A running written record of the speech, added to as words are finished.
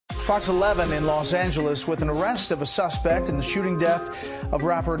Fox 11 in Los Angeles with an arrest of a suspect in the shooting death of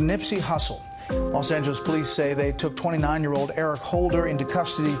rapper Nipsey Hussle. Los Angeles police say they took 29-year-old Eric Holder into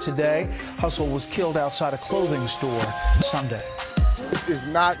custody today. Hussle was killed outside a clothing store Sunday. This is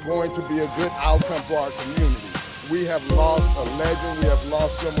not going to be a good outcome for our community. We have lost a legend. We have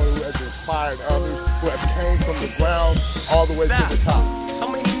lost someone who has inspired others, who have came from the ground all the way to the top. So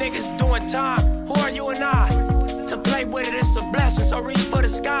many niggas doing time. Who are you and I? To play with it, it's a blessing, so reach for the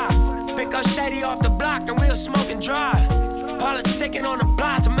sky. Pick up Shady off the block and we'll smoke and drive. Politicking on the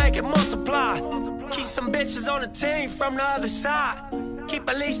block to make it multiply. Keep some bitches on the team from the other side. Keep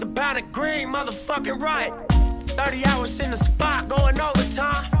at least a pound of green, motherfucking right. 30 hours in the spot, going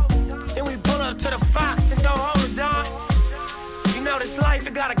overtime. Then we pull up to the Fox and don't hold it down. You know this life,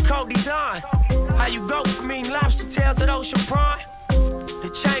 it got a cold design. How you go from eating lobster tail to the ocean prawn? The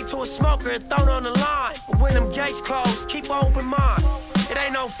chain to a smoker and thrown on the line. But when them gates close, keep an open mind. It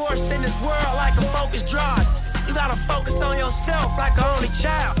ain't no force in this world like a focus drive. You gotta focus on yourself like an only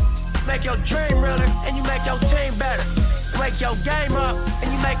child. Make your dream realer and you make your team better. Wake your game up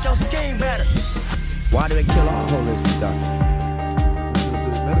and you make your scheme better. Why do they kill all homeless doctors?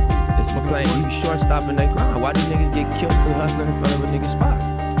 It's for playing you shortstopping their grind. Why do niggas get killed for hustling in front of a nigga spot?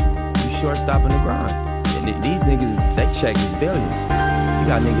 You shortstopping the grind. And these niggas, they check is billions. You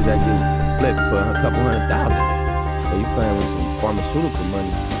got niggas that get flipped for a couple $100,000. So you playing with some pharmaceutical money.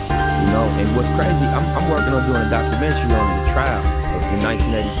 You know, and what's crazy, I'm working on doing a documentary on the trial in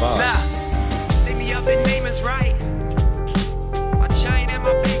 1985. Nah, see me up in Neiman's, right? My chain and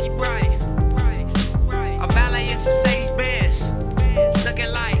my pinky bright. I valet in Mercedes-Benz,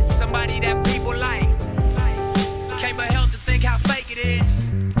 looking like somebody that people like. Can't but help to think how fake it is.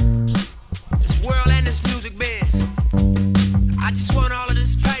 This world and this music biz. I just want all of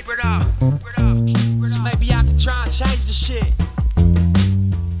this paper though. So maybe I can try and change the shit.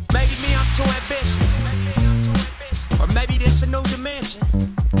 Maybe me, I'm too ambitious. Or maybe this a new dimension.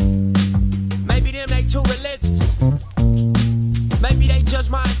 Maybe them they too religious. Maybe they judge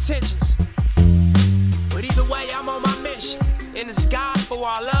my intentions. But either way, I'm on my mission. In the sky for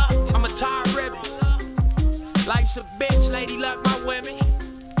all up, I'm a tired ribbon. Life's a bitch, lady luck my women.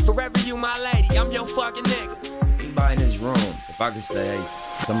 Forever you my lady, I'm your fucking nigga. Anybody in this room, if I could say, hey,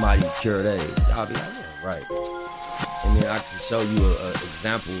 somebody cured AIDS, I'll be like, yeah, right. And then I can show you an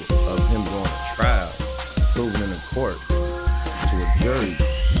example of him going to trial, proven in the court to a jury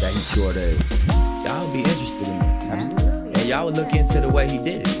that he cured AIDS. Y'all would be interested in that. And y'all would look into the way he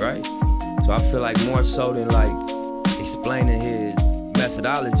did it, right? So I feel like more so than like explaining his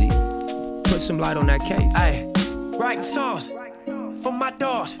methodology, put some light on that case. Hey, writing songs for my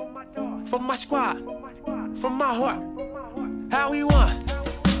dogs, for my squad, from my heart. How he won,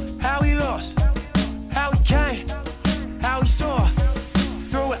 how he lost, how he came, how he saw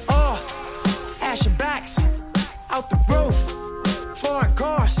through it all. Ashen backs out the roof, foreign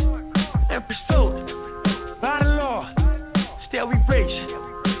cars in pursuit by the law. Still we reach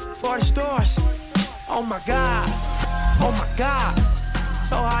for the stars. Oh my God,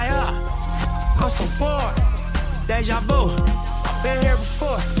 so high up, I'm so far. Deja vu, I've been here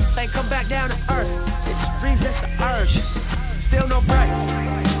before. They come back down to earth, it just resist the urge. Still no brakes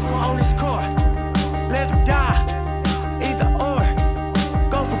on this court. Live or die, either or.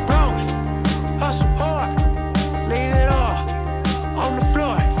 Go for broke, hustle hard, leave it all on the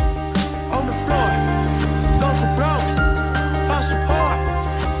floor, on the floor. Go for broke, hustle hard,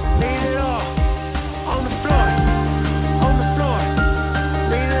 leave it all on the floor, on the floor,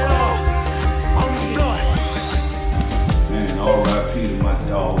 leave it all on the floor. Man, R.I.P. to my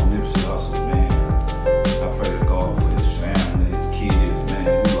dog Nipsey Hussle, man. I pray to God for his family, his kids, man.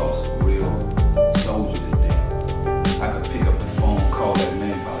 We lost a real soldier today. I could pick up the phone, call that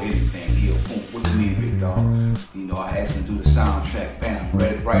man about anything. He'll, what you need, big dog? You know, I asked him to do the soundtrack, bam,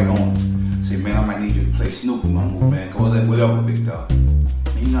 right on. Say, man, I might need you to play Snoop in my movie, man. Call that whatever, big dog. Man,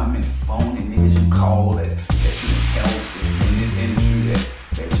 you know how many phony niggas you call that you help in this industry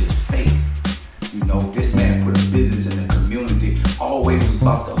that just fake. You know, this man put a business in the community, always was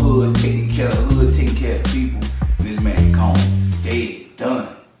about the hood, taking care of the hood, taking care of people. And this man gone, dead,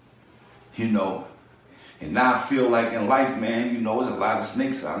 done. You know, and now I feel like in life, man, you know, there's a lot of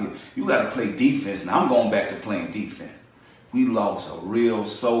snakes out here. You gotta play defense. Now I'm going back to playing defense. We lost a real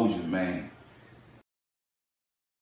soldier, man.